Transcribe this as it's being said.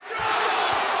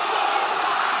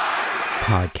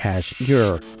Podcast,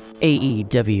 your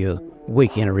AEW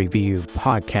Weekend Review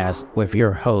podcast with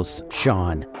your hosts,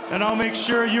 Shawn. And I'll make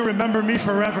sure you remember me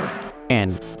forever.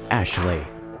 And Ashlee.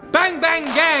 Bang, bang,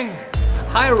 gang!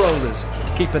 High rollers,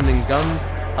 keeping them guns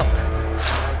up.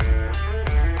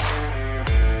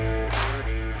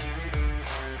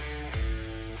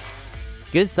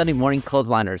 Good Sunday morning,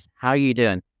 clothesliners. How are you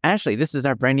doing? Ashlee, this is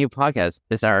our brand new podcast.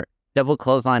 It's our Double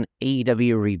Clothesline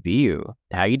AEW review.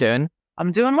 How you doing?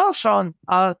 I'm doing well, Shawn.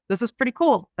 This is pretty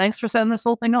cool. Thanks for setting this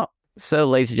whole thing up. So,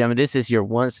 ladies and gentlemen, this is your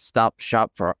one-stop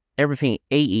shop for everything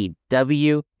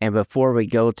AEW. And before we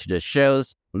go to the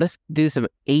shows, let's do some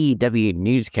AEW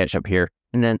news catch-up here.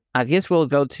 And then I guess we'll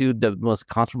go to the most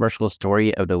controversial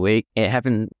story of the week. It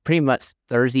happened pretty much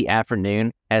Thursday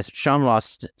afternoon as Sean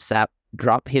Ross Sapp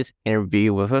dropped his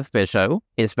interview with Official.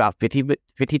 It's about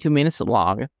 52 minutes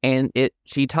long. And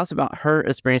she talks about her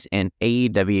experience in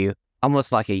AEW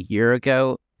almost like a year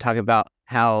ago, talking about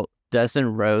how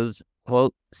Dustin Rhodes,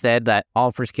 quote, said that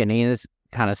all for Canadians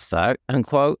kind of suck,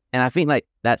 unquote. And I think like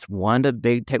that's one of the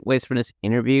big takeaways from this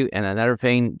interview. And another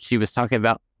thing she was talking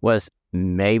about was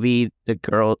maybe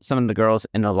some of the girls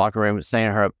in the locker room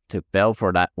saying her up to bail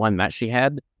for that one match she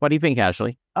had. What do you think,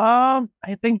 Ashlee? I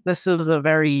think this is a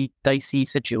very dicey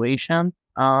situation.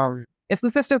 If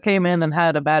Lufisto came in and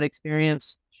had a bad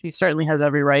experience, she certainly has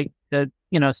every right to,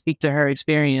 speak to her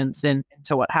experience and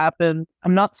to what happened.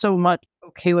 I'm not so much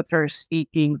okay with her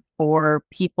speaking for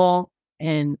people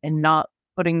and not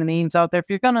putting the names out there. If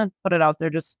you're going to put it out there,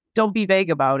 just don't be vague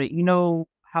about it. You know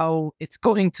how it's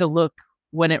going to look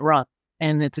when it runs.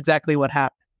 And it's exactly what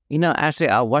happened. Actually,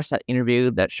 I watched that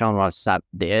interview that Sean Ross Sapp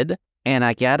did, and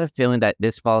I got a feeling that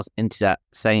this falls into that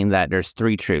saying that there's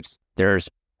three truths. There's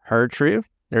her truth,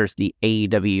 there's the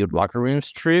AEW locker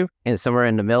room's truth, and somewhere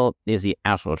in the middle is the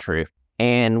actual truth.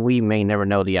 And we may never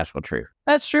know the actual truth.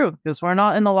 That's true, because we're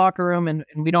not in the locker room and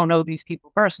we don't know these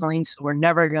people personally, so we're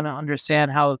never going to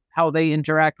understand how they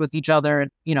interact with each other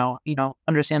and,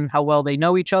 understand how well they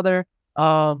know each other.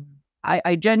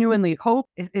 I genuinely hope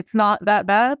it's not that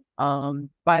bad.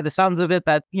 By the sounds of it,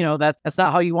 that's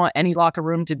not how you want any locker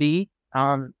room to be.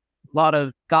 A lot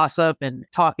of gossip and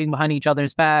talking behind each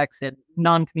other's backs and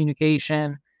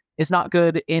non-communication is not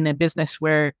good in a business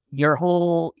where your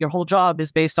whole job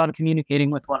is based on communicating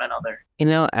with one another.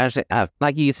 Actually,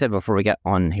 like you said before we got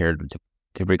on here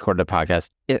to record the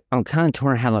podcast, I'm kind of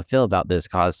torn how to feel about this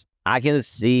because I can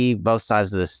see both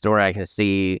sides of the story. I can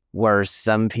see where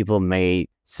some people may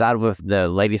side with the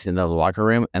ladies in the locker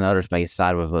room and others may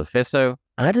side with Lufisto.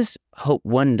 I just hope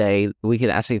one day we can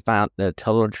actually find out the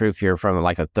total truth here from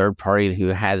like a third party who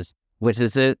has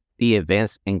the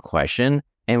events in question,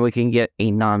 and we can get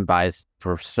a non-biased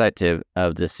perspective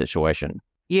of this situation.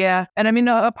 Yeah, and I mean,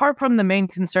 apart from the main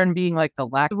concern being like the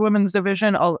lack of women's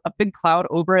division, a big cloud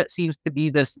over it seems to be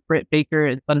this Britt Baker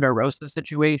and Thunder Rosa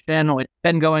situation, which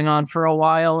has been going on for a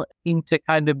while. It seemed to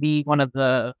kind of be one of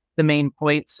the main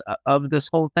points of this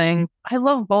whole thing. I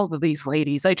love both of these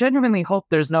ladies. I genuinely hope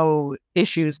there's no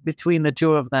issues between the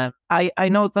two of them. I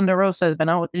know Thunder Rosa has been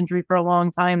out with injury for a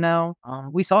long time now.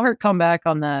 We saw her come back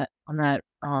on that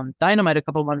Dynamite a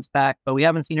couple months back, but we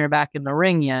haven't seen her back in the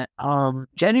ring yet.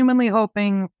 Genuinely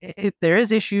hoping if there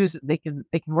is issues, they can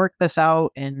work this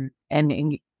out and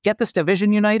get this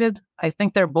division united. I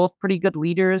think they're both pretty good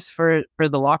leaders for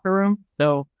the locker room.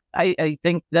 So I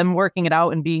think them working it out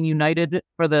and being united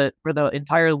for the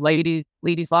entire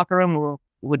ladies locker room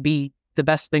would be the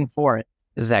best thing for it.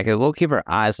 Exactly. We'll keep our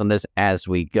eyes on this as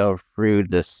we go through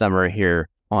the summer here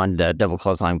on the Double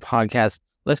Clothesline podcast.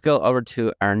 Let's go over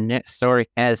to our next story.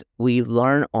 As we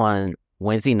learn on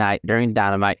Wednesday night during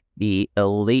Dynamite, the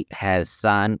Elite has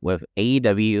signed with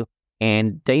AEW,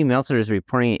 and Dave Meltzer is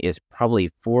reporting it's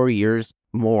probably 4 years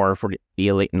more for the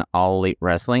Elite and All Elite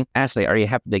Wrestling. Ashlee, are you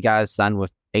happy the guys signed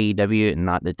with AEW and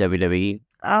not the WWE?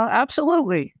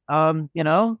 Absolutely.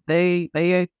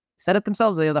 They said it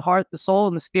themselves. They are the heart, the soul,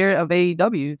 and the spirit of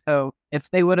AEW. So if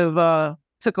they would have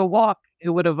took a walk, it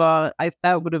would have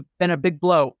that would have been a big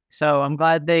blow. So I'm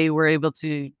glad they were able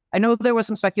to. I know there was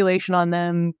some speculation on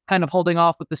them kind of holding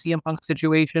off with the CM Punk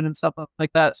situation and stuff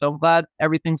like that. So I'm glad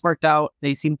everything's worked out.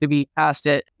 They seem to be past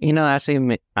it.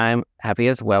 Actually, I'm happy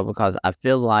as well because I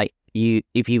feel like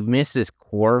if you miss this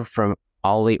core from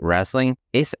All Elite Wrestling,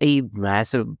 it's a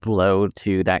massive blow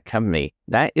to that company.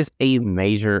 That is a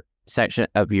major section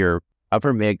of your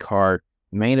upper mid card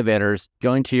main eventers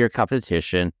going to your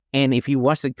competition. And if you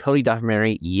watch the Cody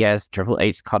documentary, yes, Triple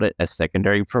H called it a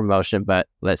secondary promotion, but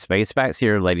let's face facts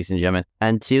here, ladies and gentlemen.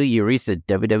 Until you reach the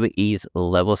WWE's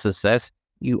level of success,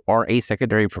 you are a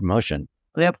secondary promotion.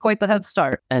 They have quite the head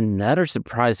start. Another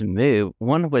surprise move,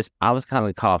 one of which I was kind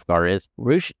of caught off guard, is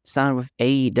Rush signed with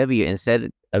AEW instead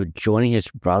of joining his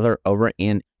brother over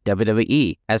in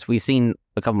WWE. As we seen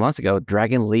a couple months ago,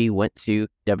 Dragon Lee went to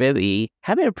WWE,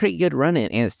 having a pretty good run in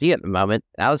NXT at the moment.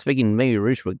 I was thinking maybe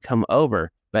Rush would come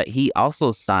over, but he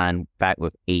also signed back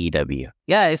with AEW.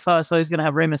 Yeah, I saw. So he's going to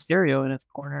have Rey Mysterio in his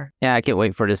corner. Yeah, I can't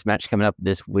wait for this match coming up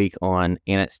this week on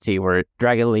NXT where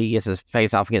Dragon Lee gets his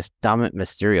face off against Dominant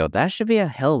Mysterio. That should be a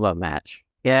hell of a match.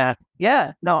 Yeah.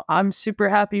 No, I'm super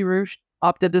happy Rush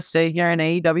opted to stay here in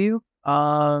AEW.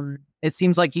 It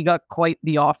seems like he got quite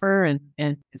the offer and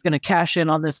is going to cash in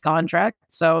on this contract.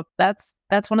 So that's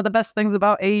one of the best things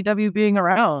about AEW being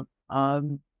around.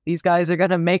 These guys are going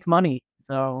to make money.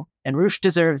 So, and Rush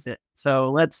deserves it.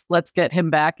 So let's get him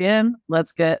back in.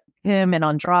 Let's get him and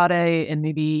Andrade and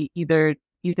maybe either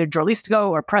Jalisco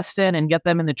or Preston and get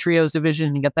them in the trios division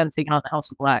and get them taking on the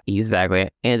House of Black. Exactly.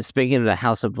 And speaking of the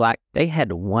House of Black, they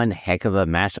had one heck of a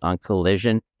match on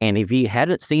Collision. And if you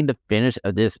hadn't seen the finish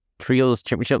of this trios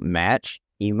championship match,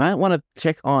 you might want to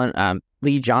check on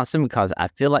Lee Johnson because I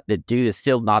feel like the dude is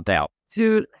still knocked out.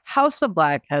 Dude, House of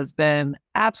Black has been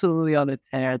absolutely on a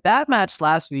tear. That match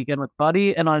last weekend with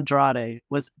Buddy and Andrade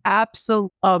was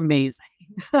absolutely amazing.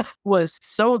 Was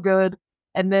so good.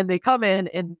 And then they come in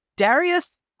and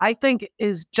Darius, I think,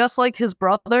 is just like his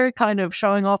brother, kind of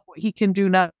showing off what he can do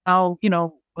now,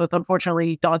 with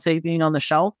unfortunately Dante being on the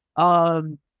shelf.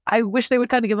 I wish they would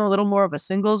kind of give him a little more of a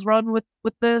singles run with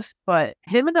this, but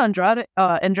him and Andrade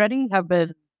have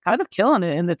been kind of killing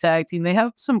it in the tag team. They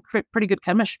have some pretty good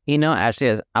chemistry. Actually,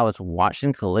 as I was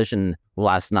watching Collision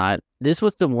last night, this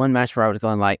was the one match where I was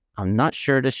going like, I'm not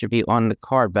sure this should be on the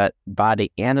card, but by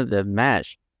the end of the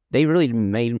match, they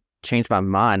really changed my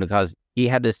mind because he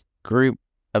had this group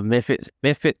of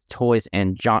Misfit Toys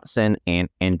and Johnson and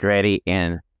Andretti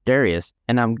and Darius,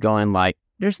 and I'm going like,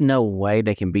 there's no way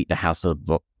they can beat the House of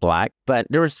Black. But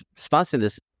there was spots in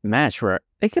this match where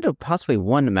they could have possibly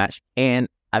won the match, and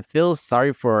I feel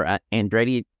sorry for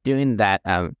Andretti doing that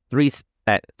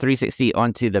 360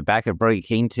 onto the back of Brody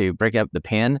King to break up the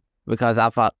pin, because I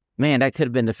thought, man, that could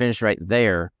have been the finish right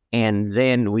there. And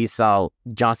then we saw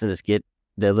Johnson just get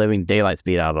the living daylights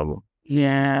beat out of him.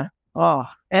 Yeah. Oh,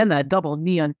 and that double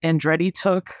knee Andretti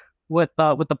took with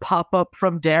the pop up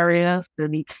from Darius,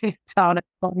 and he came down and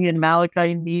Tony and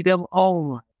Malachi need him. Oh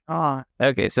my God.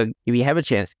 Okay, so if you have a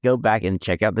chance, go back and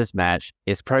check out this match.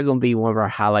 It's probably going to be one of our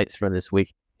highlights from this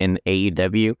week in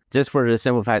AEW. Just for the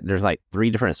simple fact, there's like 3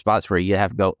 different spots where you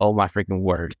have to go, oh my freaking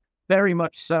word. Very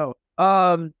much so.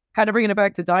 Kind of bringing it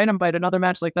back to Dynamite, another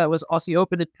match like that was Aussie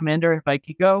Open and Commander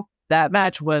Vikiko. That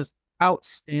match was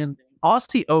outstanding.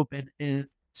 Aussie Open is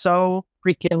so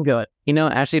freaking good.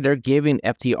 Actually, they're giving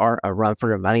FTR a run for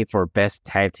their money for best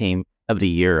tag team of the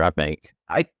year, I think.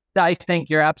 I think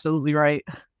you're absolutely right.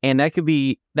 And that could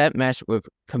be that match with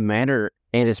Commander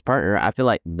and his partner. I feel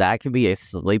like that could be a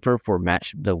sleeper for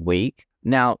match of the week.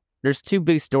 Now, there's 2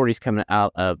 big stories coming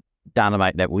out of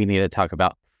Dynamite that we need to talk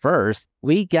about. First,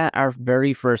 we got our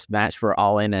very first match for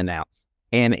All In announced.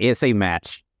 And it's a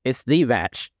match. It's the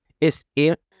match. It's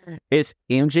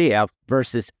MJF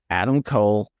versus Adam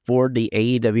Cole for the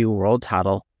AEW World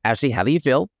Title. Ashlee, how do you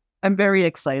feel? I'm very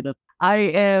excited.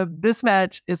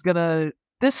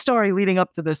 This story leading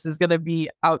up to this is going to be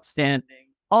outstanding.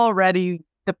 Already,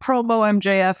 the promo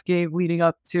MJF gave leading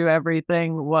up to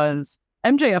everything was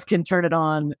MJF can turn it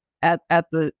on at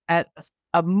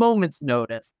a moment's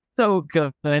notice. So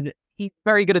good. He's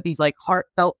very good at these like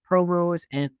heartfelt promos,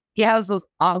 and he has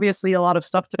obviously a lot of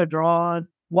stuff to draw on.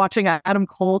 Watching Adam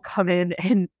Cole come in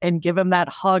and give him that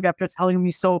hug after telling him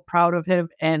he's so proud of him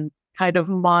and kind of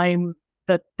mime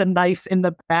the knife in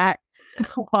the back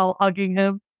while hugging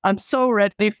him. I'm so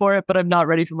ready for it, but I'm not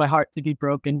ready for my heart to be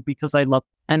broken because I love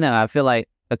it. I know. I feel like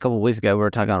a couple of weeks ago, we were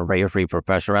talking on Radio Free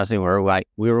Professional Wrestling where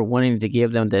we were wanting to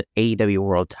give them the AEW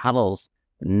World Titles.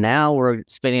 Now we're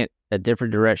spinning it a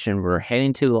different direction. We're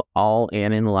heading to All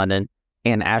In London.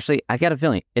 And Ashlee, I got a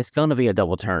feeling it's going to be a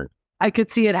double turn. I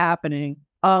could see it happening.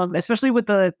 Especially with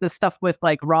the stuff with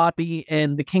like Roddy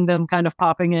and the Kingdom kind of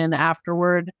popping in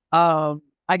afterward. I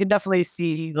could definitely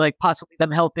see like possibly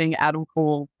them helping Adam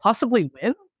Cole possibly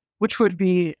win, which would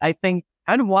be, I think,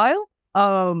 kind of wild.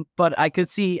 But I could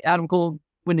see Adam Cole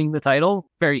winning the title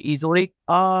very easily.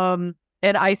 And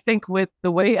I think with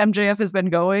the way MJF has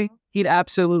been going, he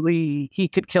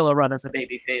could kill a run as a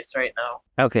babyface right now.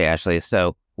 Okay, Ashlee.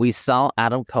 So we saw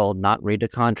Adam Cole not read the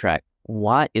contract.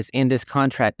 What is in this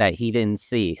contract that he didn't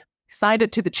see? Signed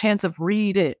it to the chance of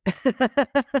read it,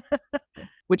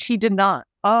 which he did not.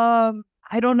 I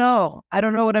I don't know. I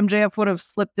don't know what MJF would have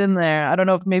slipped in there. I don't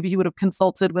know if maybe he would have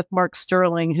consulted with Mark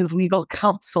Sterling, his legal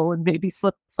counsel, and maybe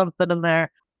slipped something in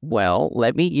there. Well,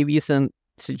 let me give you some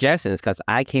suggestions because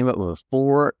I came up with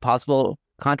 4 possible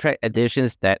contract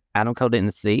additions that Adam Cole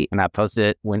didn't see, and I posted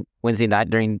it Wednesday night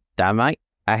during Dynamite.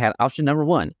 I had option number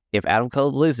 1. If Adam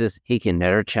Cole loses, he can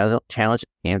never challenge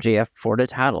MJF for the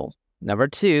title. Number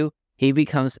 2, he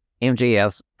becomes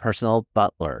MJF's personal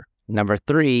butler. Number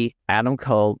 3, Adam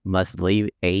Cole must leave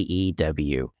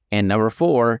AEW. And number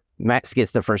 4, Max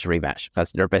gets the first rematch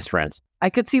because they're best friends. I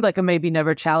could see like a maybe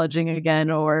never challenging again,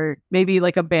 or maybe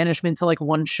like a banishment to like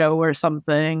one show or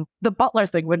something. The Butler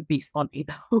thing would be funny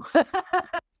though.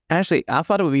 Actually, I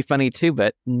thought it would be funny too,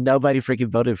 but nobody freaking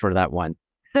voted for that one.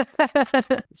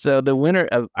 So the winner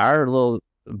of our little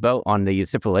vote on the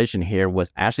stipulation here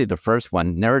was actually the first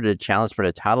one, never to challenge for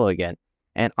the title again.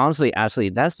 And honestly, Ashley,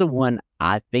 that's the one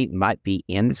I think might be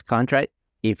in this contract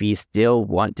if you still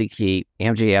want to keep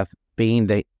MJF being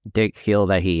the dick heel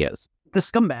that he is. The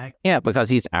scumbag. Yeah, because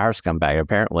he's our scumbag,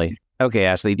 apparently. Okay,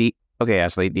 Ashley,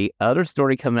 the other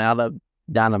story coming out of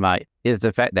Dynamite is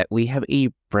the fact that we have a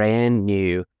brand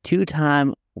new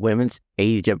 2-time women's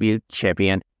AEW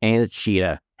champion, and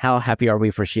Shida. How happy are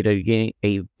we for Shida getting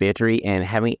a victory and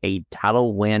having a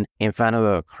title win in front of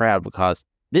a crowd, because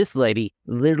this lady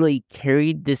literally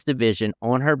carried this division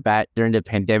on her back during the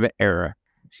pandemic era.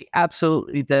 She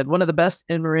absolutely did. One of the best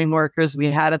in-ring workers we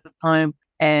had at the time,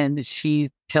 and she's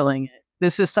killing it.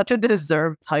 This is such a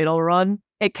deserved title run.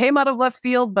 It came out of left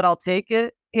field, but I'll take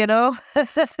it, you know?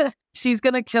 She's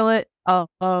going to kill it.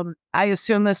 I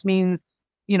assume this means,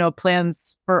 you know,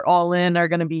 plans for All In are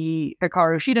going to be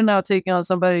Hikaru Shida now taking on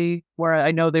somebody where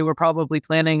I know they were probably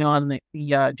planning on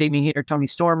the Jamie Hayter, Toni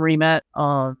Storm rematch.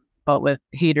 But with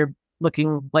Hayter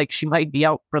looking like she might be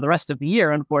out for the rest of the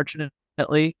year,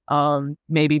 unfortunately,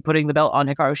 maybe putting the belt on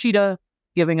Hikaru Shida,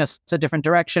 giving us a different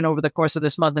direction over the course of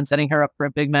this month and setting her up for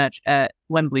a big match at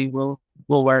Wembley will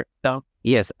work. So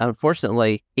yes,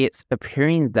 unfortunately, it's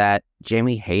appearing that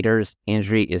Jamie Hayter's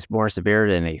injury is more severe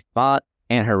than they thought,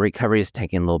 and her recovery is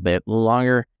taking a little bit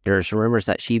longer. There's rumors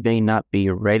that she may not be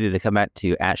ready to come back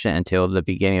to action until the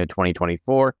beginning of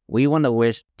 2024. We want to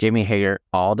wish Jamie Hayter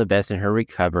all the best in her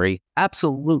recovery.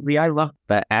 Absolutely, I love it.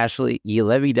 But Ashley, you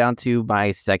led me down to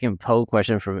my second poll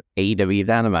question from AEW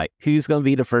Dynamite. Who's going to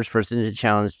be the first person to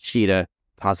challenge Shida,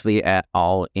 possibly at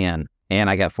All In?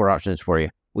 And I got 4 options for you.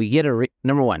 We get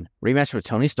number 1, rematch with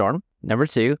Toni Storm. Number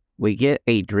 2, we get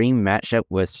a dream matchup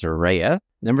with Saraya.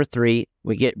 Number 3,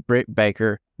 we get Britt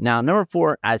Baker. Now, number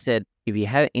 4, I said, if you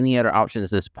had any other options,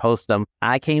 just post them.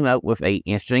 I came up with a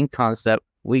interesting concept.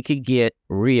 We could get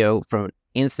Rio from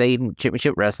Insane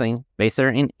Championship Wrestling, based there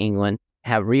in England,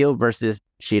 have Rio versus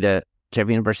Shida,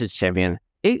 champion versus champion.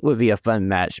 It would be a fun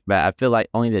match, but I feel like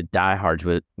only the diehards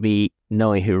would be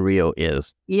knowing who Rio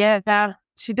is. Yeah,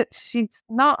 she's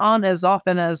not on as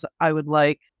often as I would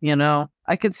like, you know.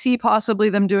 I could see possibly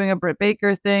them doing a Britt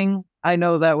Baker thing. I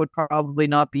know that would probably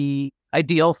not be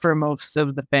ideal for most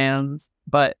of the fans,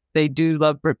 but they do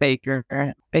love Britt Baker.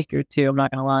 Baker too, I'm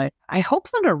not gonna lie. I hope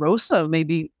Thunder Rosa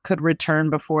maybe could return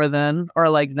before then, or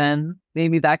like then.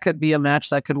 Maybe that could be a match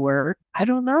that could work. I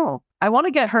don't know. I want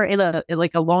to get her in a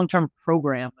long-term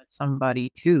program with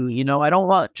somebody too, you know. I don't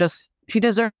want just, she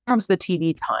deserves the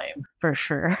TV time for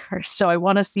sure. So I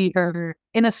want to see her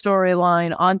in a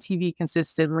storyline on TV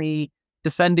consistently,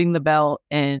 defending the belt,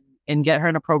 and get her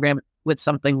in a program with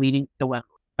something leading to Wembley.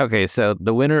 Okay, so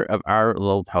the winner of our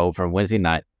little poll from Wednesday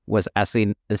night was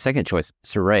actually the second choice,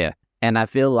 Saraya. And I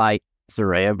feel like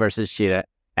Saraya versus Shida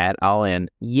at All In,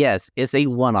 yes, it's a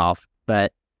one-off,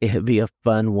 but it would be a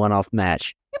fun one-off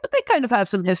match. Yeah, but they kind of have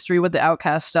some history with the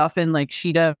Outcast stuff, and like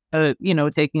Shida,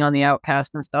 taking on the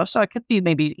Outcast and stuff. So I could see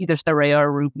maybe either Saraya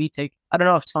or Ruby take. I don't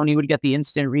know if Tony would get the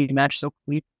instant rematch so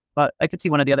quick, but I could see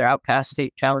one of the other Outcasts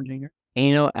challenging her. And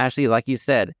you know, Ashley, like you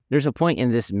said, there's a point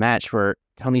in this match where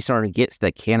Toni Storm gets the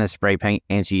can of spray paint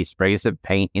and she sprays the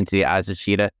paint into the eyes of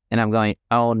Shida. And I'm going,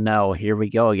 oh no, here we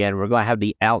go again. We're going to have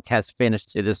the Outcast finish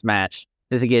to this match.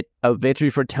 To get a victory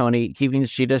for Toni, keeping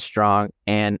Shida strong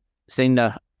and sending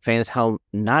the fans home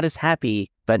not as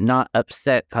happy, but not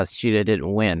upset because Shida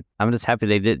didn't win. I'm just happy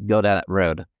they didn't go down that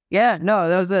road. Yeah, no,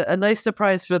 that was a nice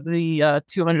surprise for the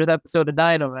 200th episode of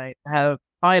Dynamite. Have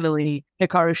finally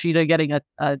Hikaru Shida getting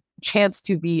a chance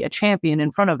to be a champion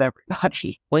in front of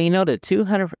everybody. Well, you know, the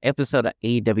 200th episode of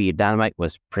AEW Dynamite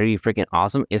was pretty freaking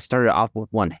awesome. It started off with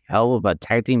one hell of a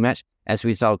tag team match as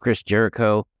we saw Chris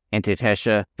Jericho and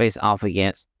Takeshita face off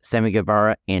against Sammy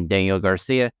Guevara and Daniel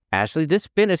Garcia. Actually, this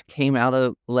finish came out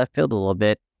of left field a little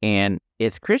bit, and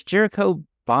it's Chris Jericho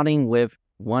bonding with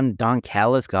one Don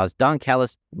Callis, because Don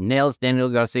Callis nails Daniel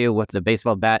Garcia with the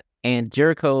baseball bat, and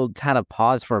Jericho kind of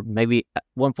paused for maybe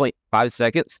 1.5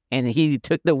 seconds, and he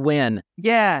took the win.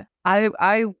 Yeah,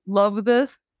 I love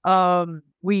this.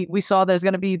 We saw there's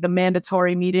going to be the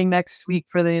mandatory meeting next week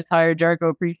for the entire Jericho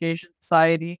Appreciation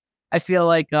Society. I feel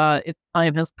like its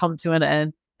time has come to an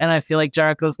end, and I feel like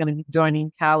Jericho's going to be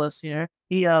joining Callis here.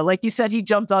 He, like you said, he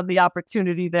jumped on the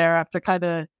opportunity there after kind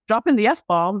of dropping the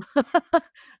F-bomb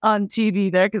on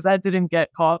TV there, because that didn't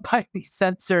get caught by the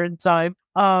censor in time.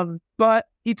 But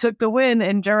he took the win,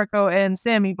 and Jericho and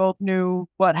Sammy both knew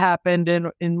what happened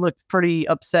and looked pretty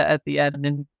upset at the end.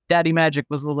 And Daddy Magic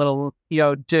was a little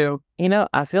PO'd too. You know,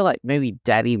 I feel like maybe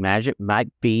Daddy Magic might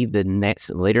be the next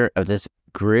leader of this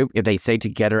group if they stay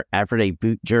together after they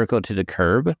boot Jericho to the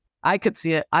curb. I could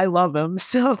see it. I love him,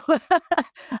 so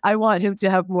I want him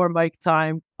to have more mic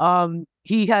time.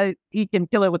 He can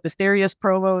kill it with the serious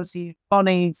promos. He's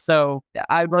funny, so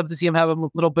I'd love to see him have a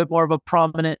little bit more of a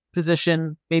prominent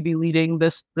position, maybe leading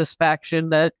this faction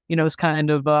that, you know, is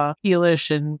kind of heelish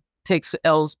and takes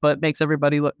L's but makes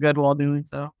everybody look good while doing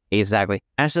so. Exactly.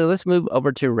 Actually, let's move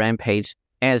over to Rampage,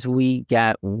 as we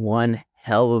got one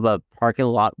hell of a parking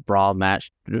lot brawl match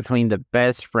between the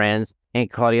Best Friends and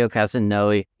Claudio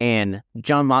Castagnoli and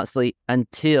John Moxley,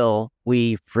 until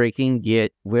we freaking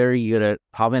get where you gonna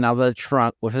popping out of the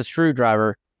trunk with a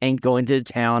screwdriver and going to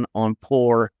town on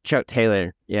poor Chuck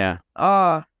Taylor. Yeah.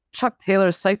 Chuck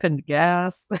Taylor siphoned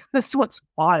gas. This one's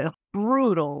wild.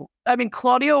 Brutal. I mean,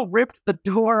 Claudio ripped the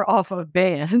door off a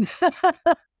van.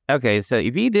 Okay, so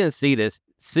if you didn't see this,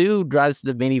 Sue drives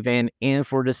the minivan in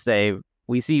for the save.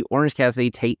 We see Orange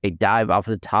Cassidy take a dive off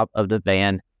the top of the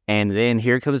van, and then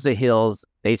here comes the Hills.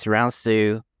 They surround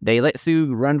Sue. They let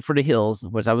Sue run for the hills,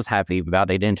 which I was happy about.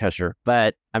 They didn't touch her.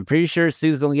 But I'm pretty sure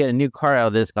Sue's going to get a new car out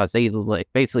of this, because they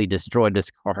basically destroyed this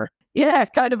car. Yeah,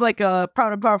 kind of like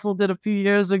Proud and Powerful did a few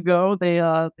years ago. They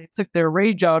took their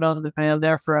rage out on the fan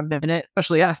there for a minute,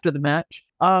 especially after the match.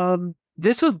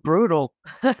 This was brutal.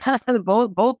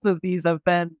 Both of these have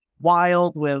been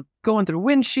wild, with going through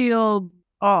windshield.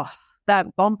 Oh,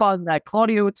 that bump on that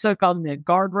Claudio took on the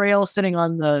guardrail, sitting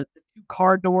on the two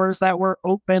car doors that were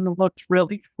open, looked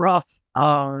really rough.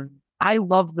 I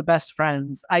love the Best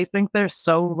Friends. I think they're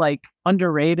so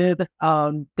underrated.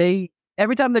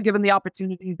 Every time they're given the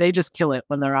opportunity, they just kill it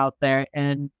when they're out there.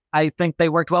 And I think they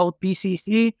worked well with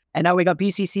BCC. And now we got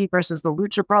BCC versus the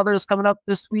Lucha Brothers coming up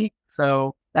this week.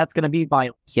 So that's going to be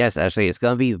violent. Yes, actually, it's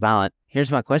going to be violent. Here's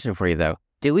my question for you, though.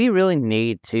 Do we really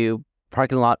need to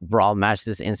parking lot brawl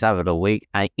matches inside of the week?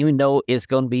 Even though it's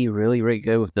going to be really, really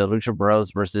good with the Lucha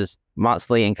Bros versus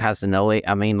Moxley and Castagnoli.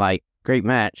 I mean, great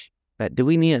match. But do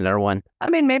we need another one? I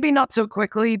mean, maybe not so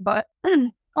quickly, but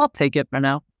I'll take it for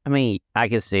now. I mean, I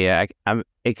can see it.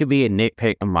 It could be a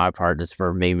nitpick on my part, just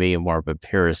for me being more of a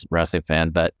purist wrestling fan,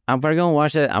 but I'm probably going to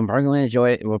watch it. I'm probably going to enjoy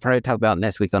it. We'll probably talk about it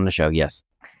next week on the show. Yes.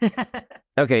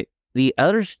 Okay. The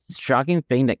other shocking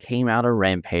thing that came out of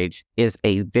Rampage is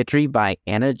a victory by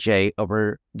Anna Jay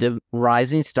over the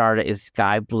rising star that is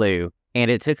Sky Blue. And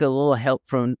it took a little help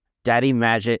from Daddy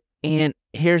Magic. And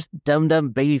here's Dum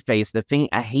Dum Babyface. The thing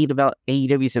I hate about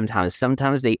AEW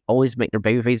sometimes they always make their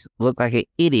babyface look like an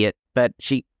idiot, but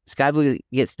Sky Blue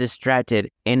gets distracted,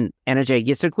 and Anna Jay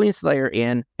gets her Queen Slayer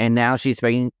in, and now she's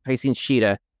facing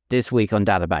Shida this week on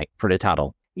Dynamite for the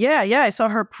title. Yeah, I saw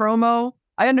her promo.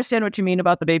 I understand what you mean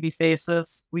about the baby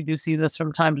faces. We do see this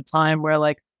from time to time where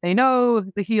they know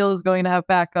the heel is going to have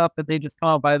backup, but they just come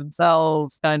out by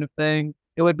themselves kind of thing.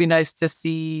 It would be nice to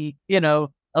see,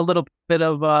 a little bit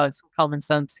of some common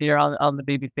sense here on the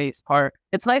babyface part.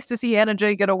 It's nice to see Anna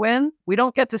Jay get a win. We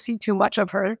don't get to see too much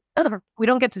of her.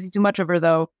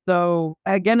 Though. So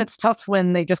again, it's tough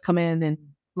when they just come in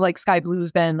and Sky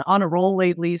Blue's been on a roll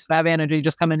lately. So to have Anna Jay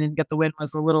just come in and get the win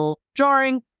was a little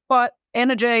jarring. But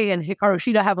Anna Jay and Hikaru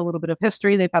Shida have a little bit of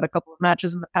history. They've had a couple of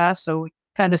matches in the past, so we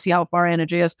kind of see how far Anna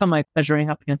Jay has come, measuring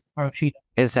up against Hikaru Shida.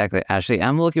 Exactly. Actually,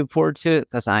 I'm looking forward to it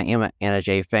because I am an Anna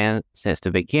Jay fan since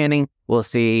the beginning. We'll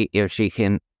see if she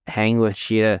can hang with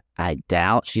Shida. I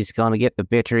doubt she's going to get the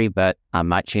victory, but I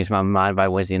might change my mind by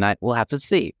Wednesday night. We'll have to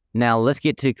see. Now, let's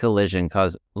get to Collision,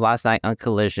 because last night on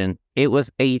Collision, it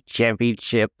was a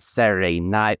championship Saturday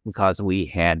night because we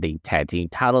had the tag team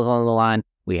titles on the line.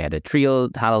 We had the trio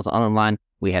titles on the line.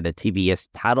 We had the TBS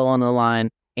title on the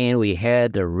line. And we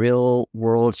had the Real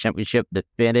World Championship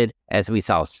defended, as we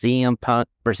saw CM Punk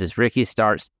versus Ricky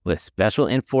Starks with special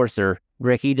enforcer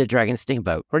Ricky the Dragon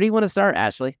Steamboat. Where do you want to start,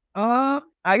 Ashley? I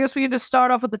guess we can just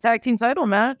start off with the tag team title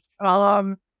match.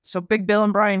 So Big Bill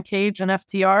and Brian Cage and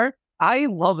FTR. I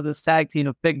love this tag team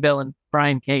of Big Bill and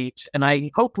Brian Cage, and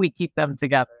I hope we keep them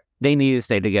together. They need to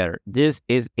stay together. This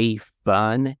is a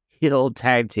fun heel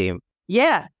tag team.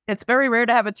 Yeah, it's very rare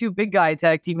to have a two big guy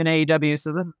tag team in AEW,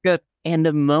 so that's good. And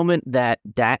the moment that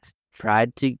Dax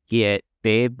tried to get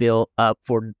Big Bill up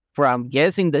for I'm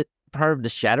guessing the part of the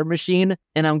Shatter Machine,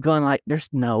 and I'm going like, there's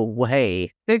no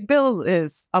way. Big Bill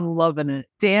I'm loving it.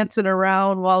 Dancing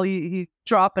around while he's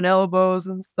dropping elbows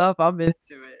and stuff. I'm into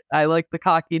it. I like the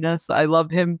cockiness. I love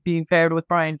him being paired with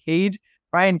Brian Cage.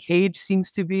 Brian Cage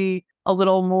seems to be a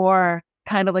little more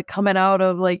kind of like coming out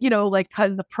of like, like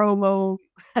kind of the promo,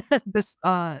 this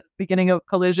beginning of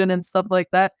Collision and stuff like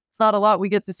that. It's not a lot we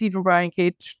get to see from Brian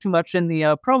Cage too much in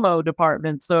the promo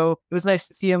department. So it was nice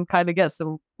to see him kind of get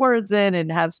some words in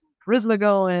and have some charisma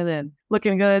going and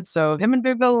looking good. So him and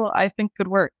Big Bill, I think, could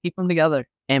work. Keep them together.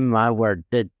 And my word,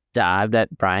 the dive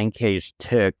that Brian Cage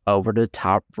took over the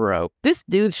top rope. This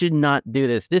dude should not do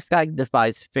this. This guy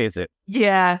defies physics.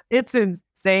 Yeah, it's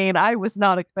insane. I was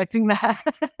not expecting that.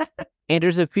 And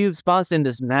there's a few spots in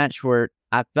this match where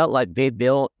I felt like Big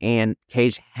Bill and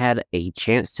Cage had a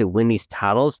chance to win these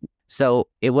titles. So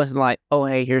it wasn't like, oh,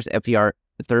 hey, here's FTR,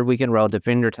 the third week in a row,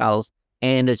 defend their titles,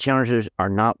 and the challengers are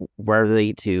not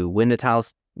worthy to win the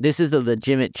titles. This is a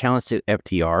legitimate challenge to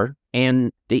FTR.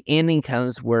 And the ending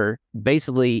comes where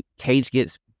basically Cage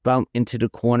gets bumped into the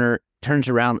corner, turns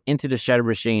around into the Shatter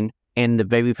Machine, and the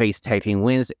babyface tag team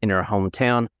wins in her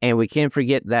hometown. And we can't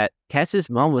forget that Cass's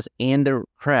mom was in the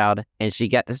crowd, and she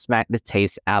got to smack the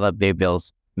taste out of Big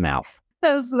Bill's mouth.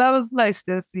 That was nice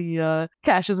to see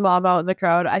Cash's mom out in the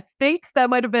crowd. I think that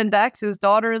might have been Dax's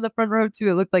daughter in the front row too.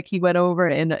 It looked like he went over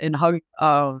and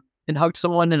hugged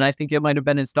someone, and I think it might have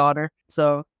been his daughter.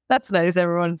 So that's nice.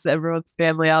 Everyone's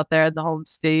family out there in the home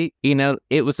state.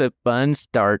 It was a fun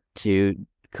start to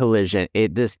Collision.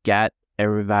 It just got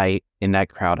everybody in that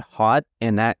crowd hot,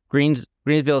 and that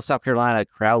Greensville, South Carolina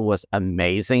crowd was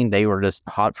amazing. They were just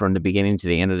hot from the beginning to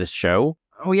the end of the show.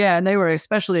 Oh yeah, and they were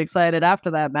especially excited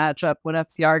after that matchup when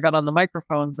FTR got on the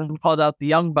microphones and called out the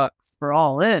Young Bucks for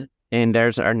All In. And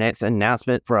there's our next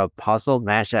announcement for a possible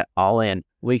match at All In.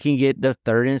 We can get the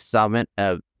third installment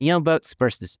of Young Bucks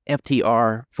versus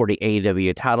FTR for the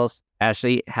AEW titles.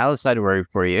 Ashlee, how excited were you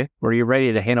for you? Were you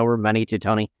ready to hand over money to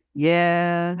Tony?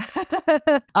 Yeah,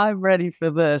 I'm ready for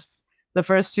this. The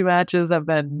first two matches have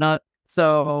been nuts,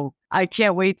 so I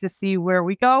can't wait to see where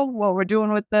we go, what we're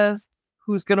doing with this,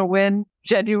 who's going to win.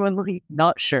 Genuinely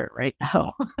not sure right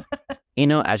now.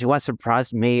 Actually, what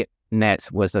surprised me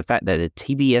next was the fact that the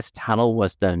TBS title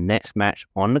was the next match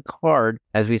on the card,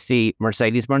 as we see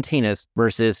Mercedes Martinez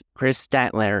versus Chris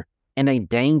Statlander in a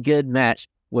dang good match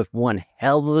with one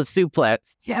hell of a suplex.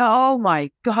 Yeah, oh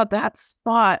my God, that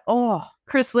spot. Oh,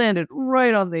 Chris landed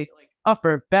right on the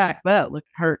upper back. That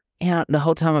looked hurt. And the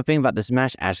whole time I'm thinking about this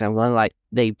match, Ashley, I'm going like,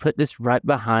 they put this right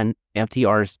behind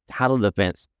FTR's title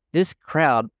defense. This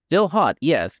crowd, still hot,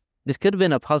 yes. This could have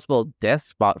been a possible death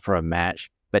spot for a match,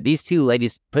 but these two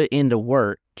ladies put in the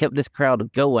work, kept this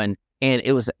crowd going, and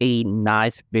it was a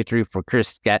nice victory for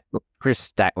Chris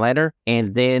Statlander.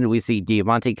 And then we see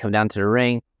Diamante come down to the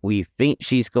ring. We think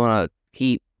she's going to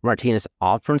keep Martinez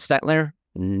off from Statlander.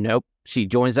 Nope. She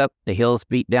joins up. The heels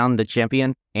beat down the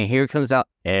champion. And here comes out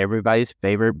everybody's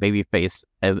favorite babyface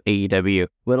of AEW,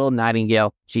 Little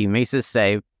Nightingale. She makes a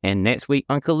save. And next week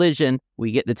on Collision,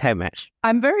 we get the tag match.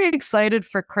 I'm very excited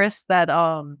for Chris that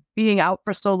being out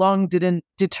for so long didn't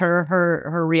deter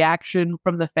her reaction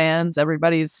from the fans.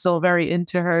 Everybody is still very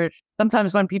into her.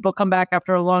 Sometimes when people come back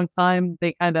after a long time,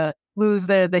 they kind of lose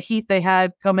the heat they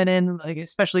had coming in, like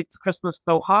especially because Chris was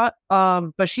so hot.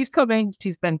 But she's coming.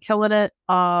 She's been killing it.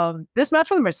 This match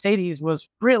with Mercedes was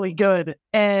really good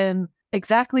and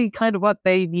exactly kind of what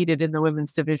they needed in the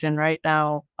women's division right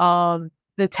now.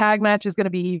 The tag match is going to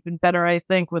be even better, I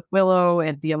think, with Willow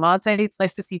and Diamante. It's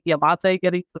nice to see Diamante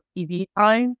getting some TV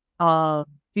time.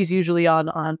 She's usually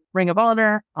on Ring of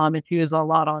Honor, and she was a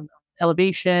lot on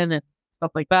Elevation and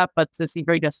stuff like that. But to see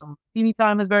her get some TV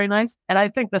time is very nice. And I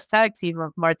think this tag team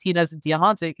of Martinez and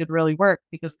Diamante could really work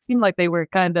because it seemed like they were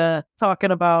kind of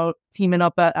talking about teaming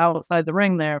up outside the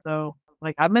ring there. So,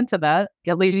 I'm into that.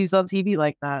 Get ladies on TV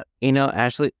like that.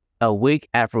 Ashley, a week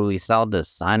after we saw the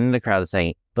sign in the crowd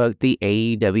saying, book the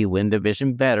AEW win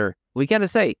division better, we got to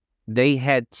say, they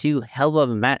had two hell of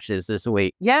matches this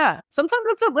week. Yeah. Sometimes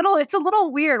it's a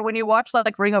little weird when you watch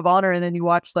Ring of Honor and then you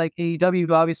watch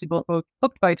AEW, obviously both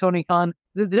booked by Tony Khan.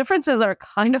 The differences are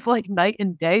kind of night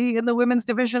and day in the women's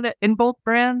division in both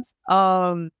brands.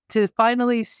 To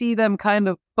finally see them kind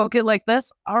of book it like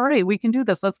this, all right, we can do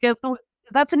this.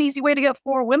 That's an easy way to get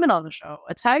 4 women on the show.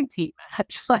 A tag team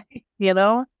match,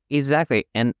 Exactly.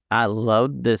 And I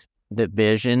love this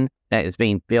division that is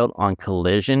being built on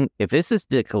Collision. If this is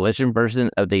the Collision version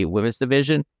of the women's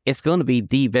division, it's going to be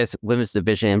the best women's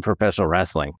division in professional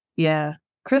wrestling. Yeah.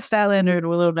 Chris Statlander and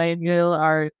Willow Nightingale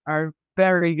are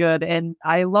very good, and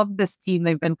I love this team.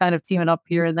 They've been kind of teaming up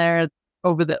here and there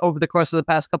over the course of the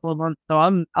past couple of months, so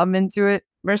I'm into it.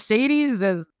 Mercedes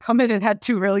has come in and had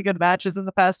 2 really good matches in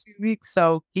the past few weeks,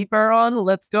 so keep her on.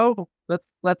 Let's go.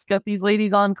 Let's get these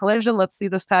ladies on Collision. Let's see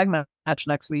this tag match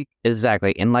next week.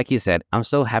 Exactly, and like you said, I'm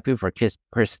so happy for Chris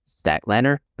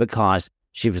Statlander because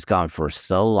she was gone for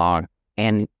so long,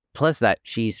 and plus that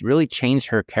she's really changed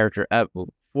her character up.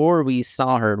 Before we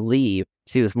saw her leave,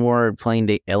 she was more playing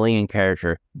the alien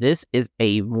character. This is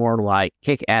a more like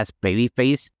kick-ass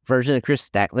babyface version of Chris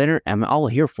Statlander. I'm all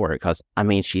here for it because, I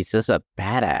mean, she's just a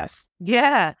badass.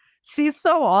 Yeah, she's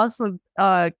so awesome.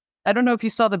 I don't know if you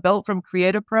saw the belt from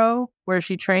Creative Pro where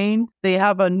she trained. They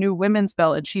have a new women's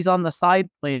belt and she's on the side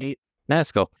plates.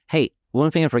 That's cool. Hey, one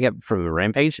thing I forgot from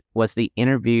Rampage was the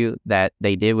interview that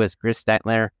they did with Chris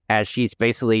Statlander as she's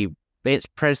basically bench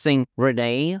pressing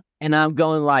Renee. And I'm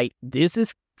going like, this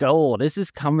is gold. This is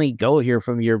comedy gold here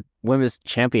from your women's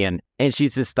champion. And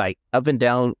she's just like up and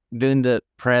down doing the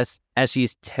press as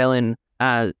she's telling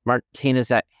Martinez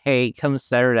that, hey, come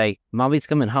Saturday, mommy's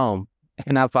coming home.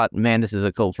 And I thought, man, this is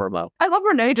a cool promo. I love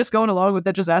Renee just going along with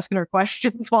it, just asking her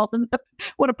questions while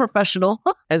what a professional.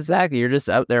 Exactly. You're just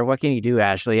out there. What can you do,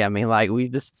 Ashlee? I mean, like we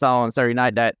just saw on Saturday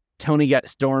night that Tony got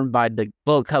stormed by the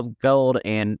Bullet Club Gold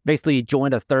and basically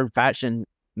joined a third faction.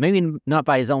 Maybe not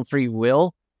by his own free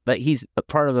will, but he's a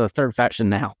part of a third faction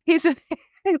now. He's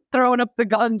throwing up the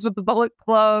guns with the Bullet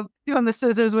Club, doing the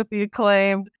scissors with the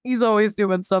Acclaimed. He's always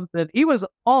doing something. He was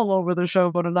all over the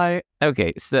show for tonight.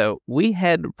 Okay, so we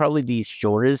had probably the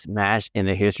shortest match in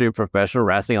the history of professional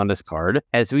wrestling on this card,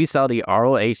 as we saw the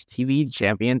ROH TV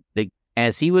champion,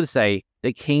 as he would say,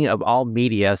 the king of all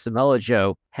media, Samoa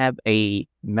Joe, have a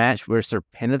match with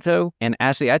Serpentico. And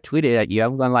Ashlee, I tweeted at you,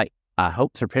 I'm going like, I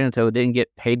hope Serpentico didn't get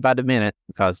paid by the minute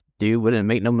because dude wouldn't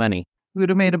make no money. We would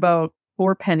have made about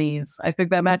 4 pennies. I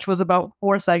think that match was about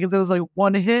 4 seconds. It was like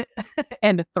 1 hit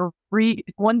and 3,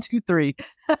 1, 2, 3.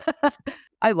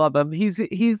 I love him. He's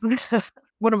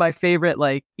one of my favorite,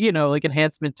 like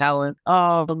enhancement talent.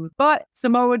 But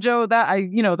Samoa Joe,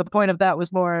 the point of that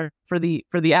was more for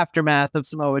the aftermath of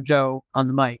Samoa Joe on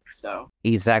the mic. So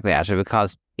exactly, Ashley,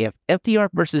 because if FTR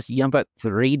versus Young Buck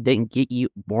 3 didn't get you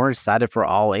more excited for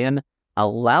All In,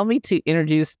 allow me to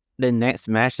introduce the next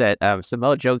match that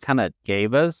Samoa Joe kind of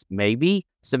gave us. Maybe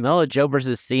Samoa Joe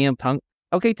versus CM Punk.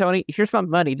 Okay, Tony, here's my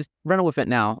money. Just run with it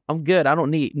now. I'm good. I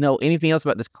don't need know anything else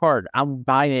about this card. I'm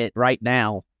buying it right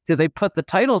now. Do they put the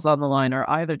titles on the line or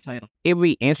either title? It would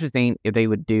be interesting if they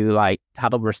would do like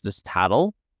title versus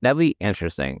title. That'd be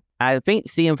interesting. I think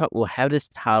CM Punk will have this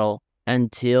title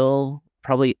until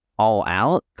probably All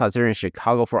Out because they're in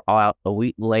Chicago for All Out a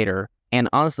week later. And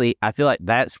honestly, I feel like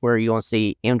that's where you're going to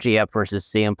see MJF versus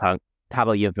CM Punk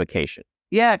title unification.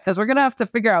 Yeah, because we're going to have to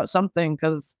figure out something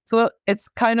because it's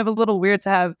kind of a little weird to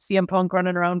have CM Punk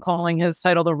running around calling his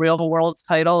title the real world's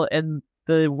title and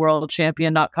the world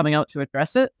champion not coming out to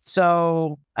address it.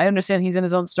 So I understand he's in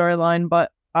his own storyline,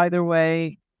 but either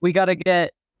way, we got to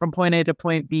get from point A to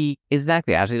point B.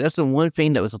 Exactly, Ashley. That's the one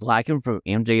thing that was lacking from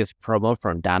MJ's promo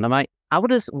from Dynamite. I would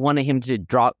just wanted him to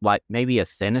drop like maybe a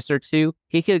sentence or two.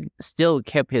 He could still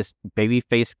kept his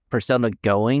babyface persona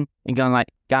going and going like,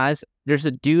 guys, there's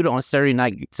a dude on Saturday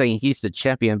night saying he's the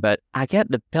champion, but I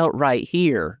got the belt right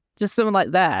here. Just something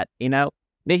like that, Then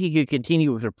he could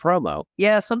continue with the promo.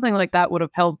 Yeah, something like that would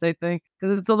have helped, I think.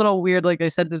 Because it's a little weird, like I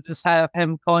said, to just have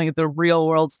him calling it the real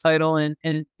world's title and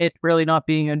it really not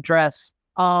being addressed.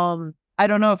 I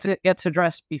don't know if it gets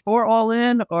addressed before All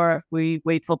In or if we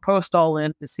wait till post All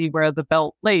In to see where the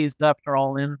belt lays after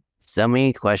All In. So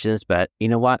many questions, but you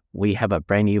know what? We have a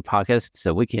brand new podcast,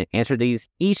 so we can answer these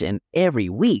each and every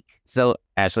week. So,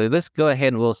 Ashlee, let's go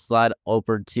ahead and we'll slide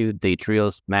over to the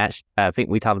trios match. I think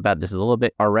we talked about this a little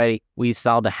bit already. We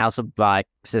saw the House of Black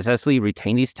successfully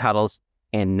retain these titles,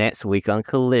 and next week on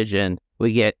Collision,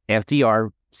 we get FTR,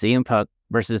 CM Punk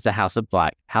versus the House of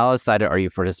Black. How excited are you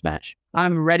for this match?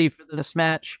 I'm ready for this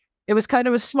match. It was kind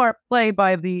of a smart play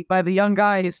by the young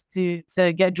guys to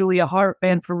get Julia Hart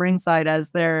banned from ringside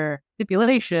as their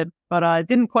stipulation, but it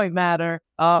didn't quite matter.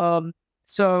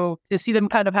 So to see them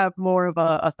kind of have more of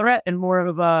a threat and more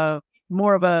of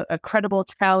a credible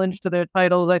challenge to their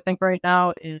titles, I think right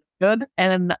now is good.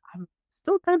 And I'm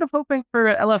still kind of hoping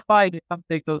for LFI to come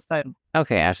take those titles.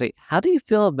 Okay, Ashlee, how do you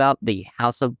feel about the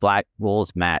House of Black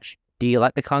rules match? Do you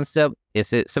like the concept?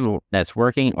 Is it something that's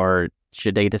working, or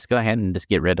should they just go ahead and just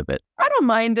get rid of it? I don't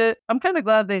mind it. I'm kind of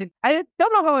glad I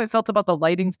don't know how I felt about the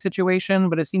lighting situation,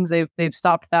 but it seems they've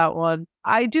stopped that one.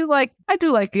 I do like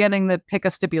getting the pick a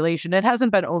stipulation. It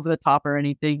hasn't been over the top or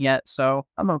anything yet, so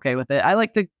I'm okay with it. I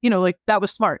like like that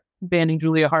was smart. Banning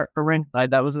Julia Hart for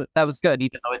ringside. That was good,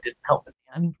 even though it didn't help at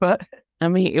the end. But I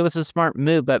mean, it was a smart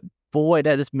move, but boy,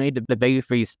 that just made the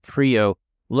babyface trio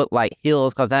look like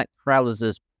heels because that crowd was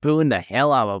just booing the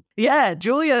hell out of them. Yeah,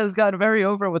 Julia has gotten very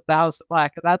over with the House of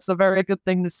Black. That's a very good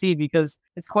thing to see because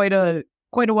it's quite a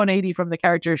 180 from the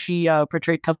character she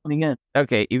portrayed coming in.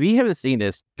 Okay, if you haven't seen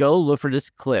this, go look for this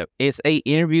clip. It's a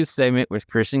interview segment with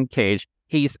Christian Cage.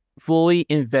 He's fully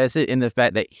invested in the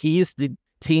fact that he's the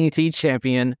TNT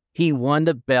champion. He won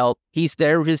the belt. He's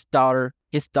there with his daughter.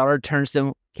 His daughter turns to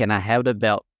him, "Can I have the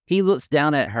belt?" He looks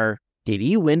down at her. "Did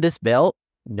you win this belt?"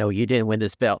 "No, you didn't win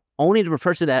this belt. Only the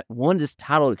person that won this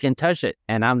title can touch it,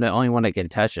 and I'm the only one that can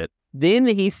touch it." Then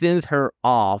he sends her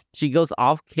off. She goes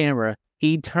off camera.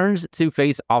 He turns to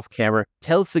face off camera,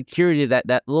 tells security that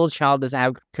that little child doesn't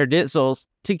have credentials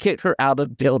to kick her out of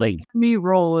the building. Me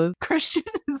rolling. Christian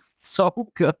is so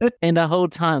good. And the whole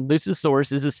time,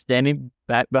 Luchasaurus is just standing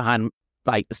back behind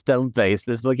like stone face,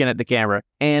 just looking at the camera.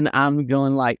 And I'm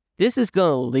going like, this is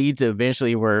going to lead to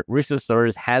eventually where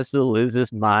Luchasaurus has to lose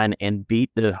his mind and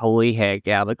beat the holy heck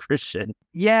out of Christian.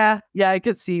 Yeah, I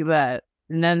could see that.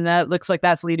 And then that looks like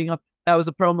that's leading up. That was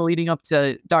a promo leading up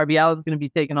to Darby Allin's going to be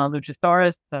taking on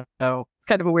Luchasaurus. So it's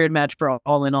kind of a weird match for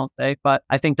All In, I'll say. But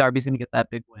I think Darby's going to get that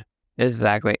big win.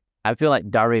 Exactly. I feel like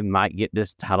Darby might get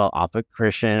this title off of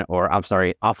Christian, or I'm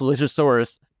sorry, off of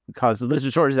Luchasaurus, because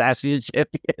Luchasaurus is actually the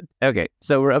champion. Okay,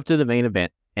 so we're up to the main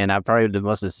event, and I'm probably the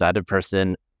most excited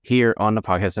person here on the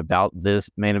podcast about this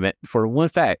main event. For one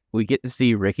fact, we get to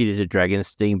see Ricky the Dragon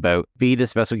Steamboat be the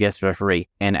special guest referee.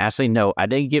 And actually, no, I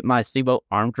didn't get my Steamboat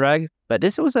arm drag, but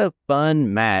this was a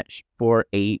fun match for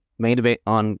a main event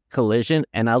on Collision.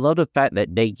 And I love the fact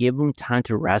that they give him time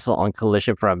to wrestle on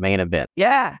Collision for a main event.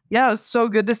 Yeah, it was so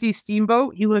good to see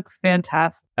Steamboat. He looks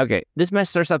fantastic. Okay, this match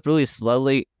starts off really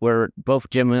slowly where both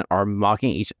gentlemen are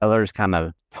mocking each other's kind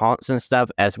of taunts and stuff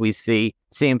as we see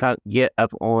CM Punk get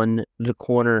up on the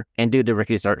corner and do the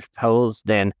Ricky Starks pose.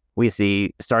 Then we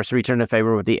see Starks return the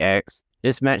favor with the X.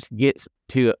 This match gets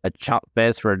to a chop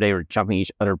fest where they were chopping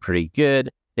each other pretty good.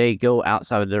 They go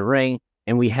outside of the ring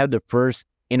and we have the first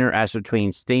interaction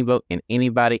between Steamboat and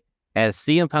anybody as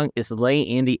CM Punk is laying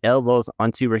in the elbows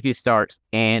onto Ricky Starks,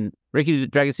 and Ricky the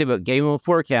Dragon Steamboat gave him a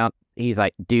 4 count. He's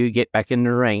like, "Dude, get back in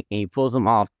the ring," and he pulls him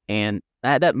off. And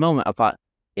at that moment, I thought,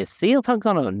 is CM Punk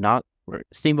gonna knock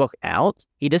Steamboat out?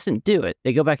 He doesn't do it.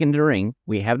 They go back into the ring.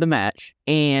 We have the match,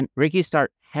 and Ricky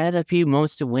Starks had a few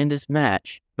moments to win this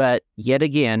match, but yet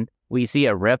again, we see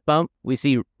a ref bump. We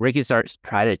see Ricky Starks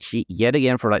try to cheat yet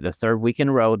again for like the 3rd week in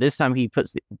a row. This time he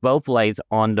puts both legs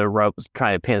on the ropes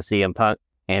trying to pin CM Punk,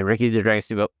 and Ricky the Dragon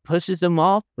Steamboat pushes him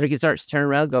off. Ricky Starks turn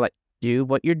around, go like, "Do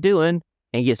what you're doing,"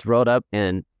 and gets rolled up,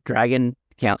 and Dragon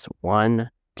counts 1,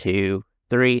 2,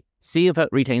 3. CM Punk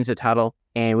retains the title,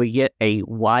 and we get a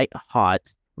white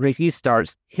hot Ricky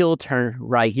Starks heel turn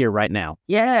right here, right now.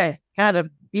 Yeah, kind of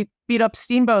beat up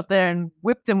Steamboat there and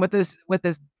whipped him with his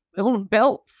own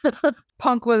belt.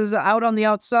 Punk was out on the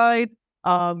outside,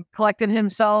 collecting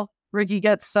himself. Ricky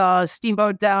gets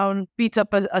Steamboat down, beats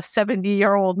up a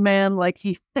 70-year-old man like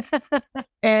he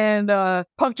and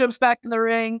Punk jumps back in the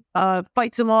ring,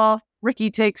 fights him off.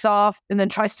 Ricky takes off and then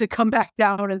tries to come back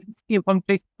down, and CM Punk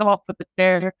takes him off with the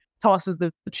chair, tosses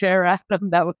the chair at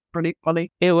him. That was pretty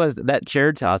funny. It was that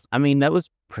chair toss. I mean, that was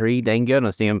pretty dang good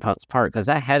on CM Punk's part because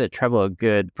I had to travel a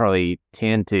good probably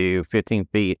 10 to 15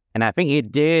 feet. And I think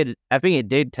it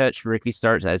did touch Ricky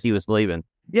Starks as he was leaving.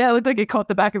 Yeah, it looked like it caught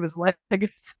the back of his leg.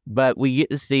 But we get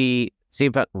to see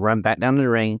CM Punk run back down to the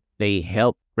ring. They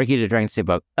help Ricky the Dragon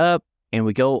Steamboat up, and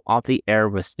we go off the air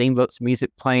with Steamboat's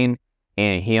music playing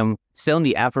and him selling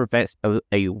the after effects of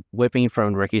a whipping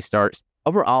from Ricky Starks.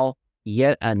 Overall,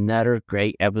 yet another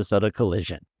great episode of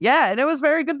Collision. Yeah, and it was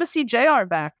very good to see JR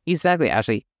back. Exactly,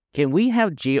 Ashley. Can we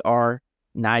have JR,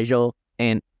 Nigel,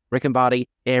 and Rickenbody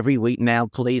every week now,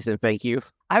 please, and thank you?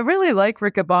 I really like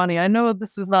Riccaboni. I know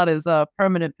this is not his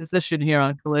permanent position here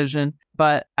on Collision,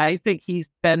 but I think he's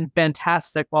been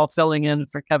fantastic while filling in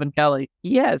for Kevin Kelly.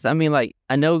 Yes, I mean, like,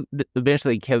 I know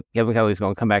eventually Kevin Kelly's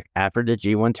going to come back after the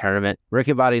G1 tournament.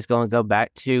 Rickenbody's going to go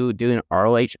back to doing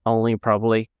ROH only,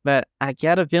 probably. But I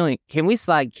got a feeling, can we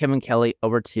slide Kevin Kelly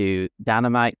over to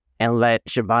Dynamite and let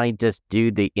Shivani just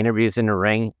do the interviews in the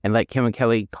ring and let Kevin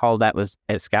Kelly call that was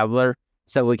Excalibur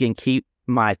so we can keep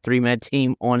my 3-man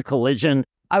team on Collision?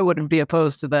 I wouldn't be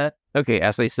opposed to that. Okay,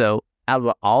 Ashley, so out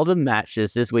of all the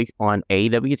matches this week on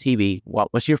AEW TV,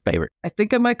 what was your favorite? I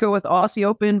think I might go with Aussie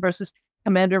Open versus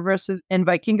Commander versus and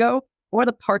Vikingo, or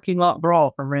the parking lot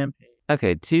brawl from Rampage.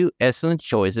 Okay, two excellent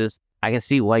choices. I can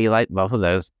see why you like both of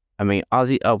those. I mean,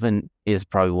 Aussie Open is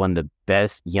probably one of the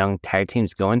best young tag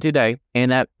teams going today.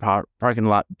 And that parking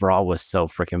lot brawl was so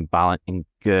freaking violent and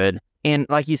good. And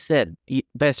like you said,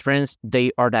 Best Friends,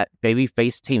 they are that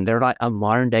babyface team. They're like a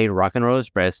modern day Rock and Roll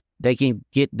Express. They can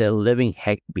get the living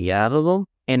heck beat out of them.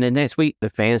 And the next week, the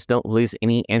fans don't lose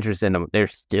any interest in them. They're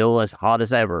still as hot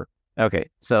as ever. Okay,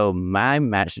 so my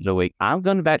match of the week, I'm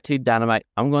going back to Dynamite.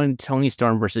 I'm going to Toni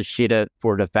Storm versus Shida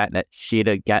for the fact that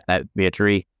Shida got that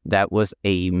victory. That was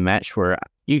a match where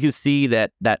you could see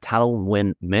that title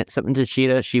win meant something to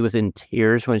Shida. She was in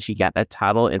tears when she got that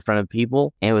title in front of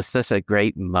people. And it was such a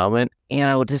great moment. And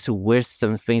I would just wish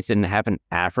some things didn't happen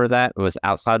after that. It was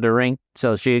outside the ring.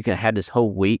 So Shida could have this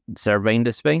whole week celebrating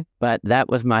this thing. But that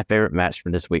was my favorite match for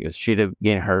this week. Was Shida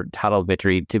getting her title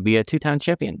victory to be a 2-time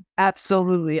champion.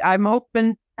 Absolutely. I'm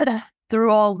hoping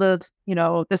through all the,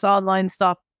 this online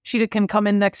stuff, Shida can come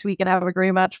in next week and have a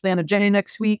great match with Anna Jay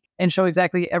next week and show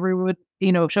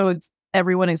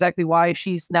everyone exactly why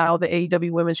she's now the AEW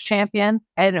Women's Champion.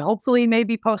 And hopefully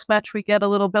maybe post-match we get a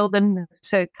little build-in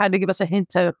to kind of give us a hint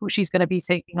to who she's going to be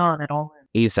taking on at All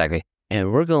In. Exactly.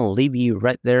 And we're going to leave you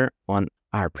right there on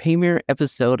our premiere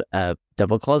episode of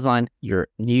Double Clothesline, your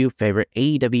new favorite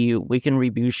AEW Weekend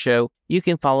Review show. You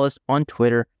can follow us on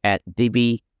Twitter at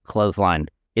DB Clothesline.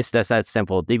 It's just that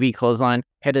simple. DB Clothesline.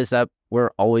 Hit us up.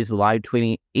 We're always live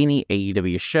tweeting any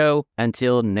AEW show.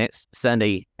 Until next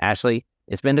Sunday, Ashlee,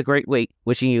 it's been a great week.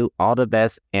 Wishing you all the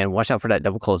best and watch out for that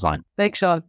double clothesline. Thanks, Sean.